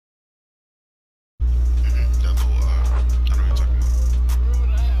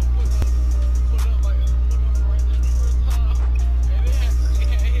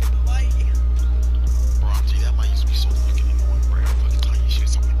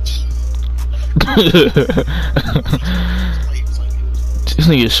This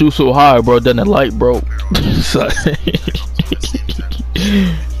nigga shoot so high, bro, then the light broke. It's like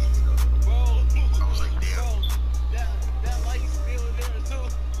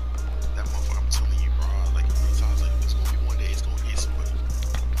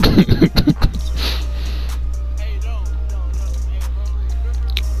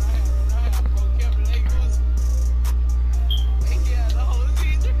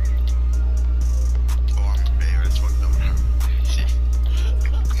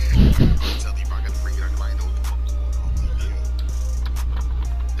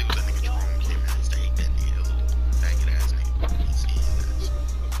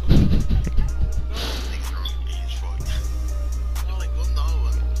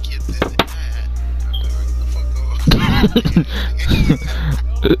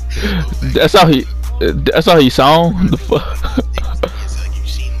that's how he sound. The fuck.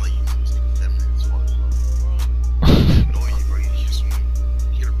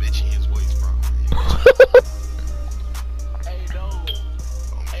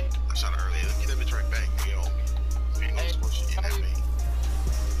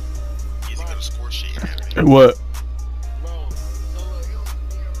 What?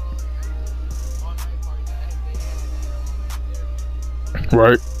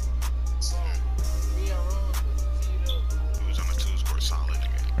 Right.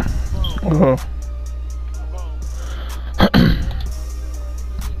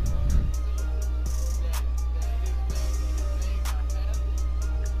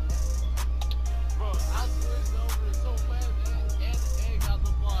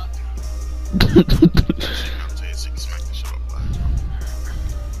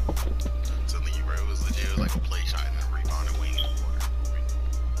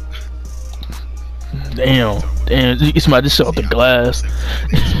 Damn, you somebody just off the glass.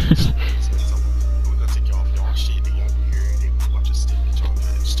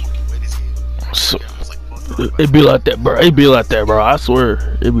 So, it be like that, bro. It be like that, bro. I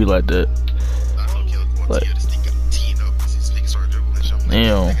swear, it be like that. Like,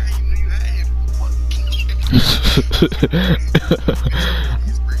 damn.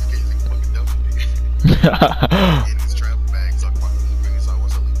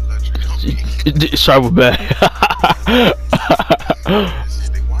 Travel back.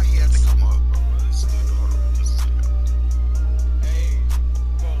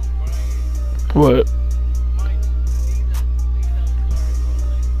 What?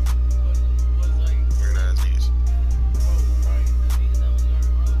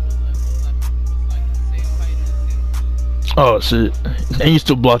 Oh shit! And you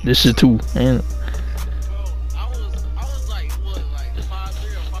still block this shit too, and.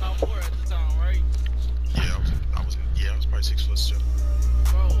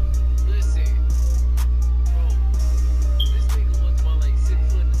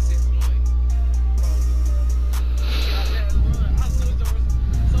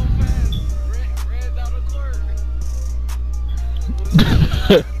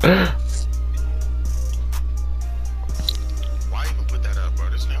 Why even put that up, bro?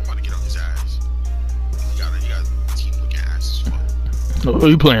 This nigga about to get on his ass. You got the team looking ass as fuck. Oh,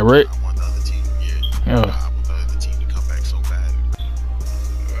 you playing right? I want the other team, yeah. I want the other team to come back so bad.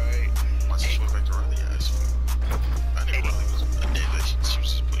 Right. Once she went back to Riley ass. I think Riley was a day that she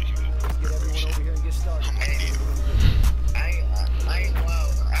was just playing. He was very shit. I'm like, damn. I ain't gonna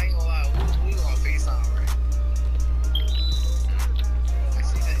lie. We on FaceTime, right?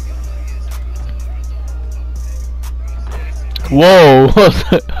 Whoa!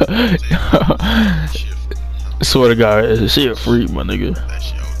 Swear to God, she a freak, my nigga.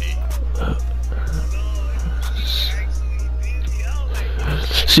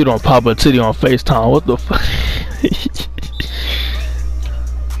 She don't pop a titty on FaceTime. What the fuck?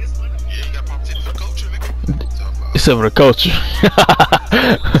 Except for the culture.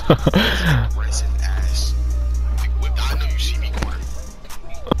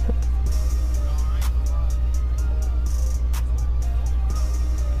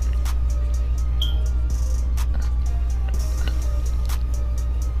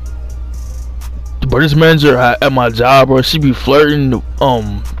 But this manager at my job, bro, she be flirting.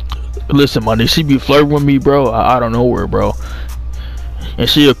 Listen, my nigga, she be flirting with me, bro. I don't know where, bro. And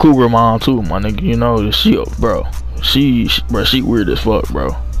she a cougar mom too, my nigga. You know, bro. She weird as fuck,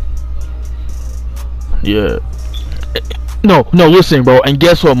 bro. Yeah. No, listen, bro. And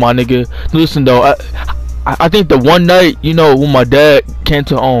guess what, my nigga? Listen, though. I think the one night, you know, when my dad came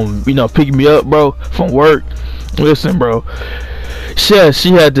to you know, pick me up, bro, from work. Listen, bro. She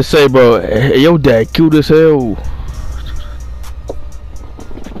had to say, bro, hey, your dad cute as hell.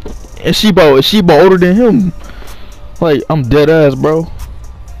 And she about older than him. Like, I'm dead ass, bro.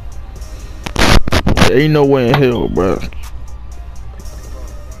 Ain't no way in hell, bro.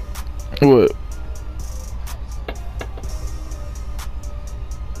 What?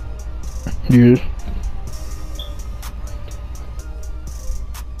 Yeah.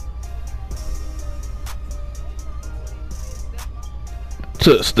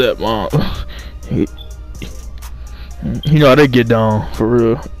 To stepmom. You know how they get down, for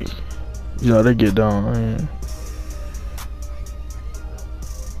real. You know how they get down, man.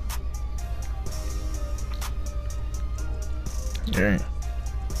 Yeah.